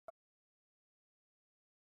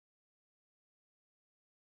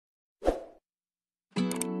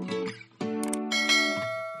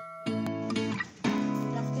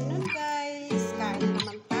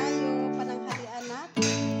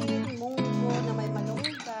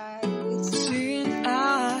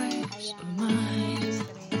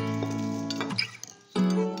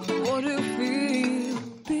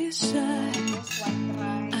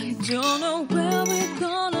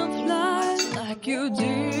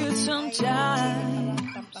it sometimes.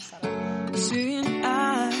 Seeing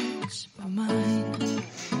eyes of mine.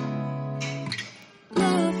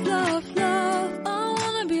 Love, love, love, I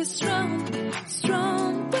wanna be strong,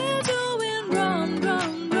 strong. We're doing wrong,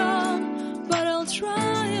 wrong, wrong, but I'll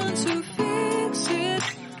try to fix it.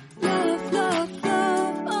 Love, love,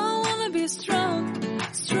 love, I wanna be strong,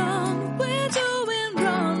 strong. We're doing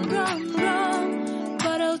wrong, wrong, wrong,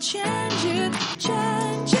 but I'll change it,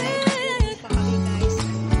 change it.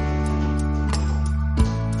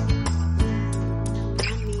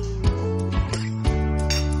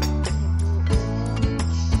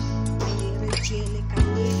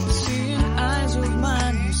 Seeing eyes of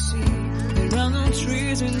mine, you see, there are no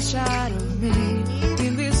trees inside of me.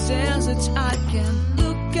 In this desert I can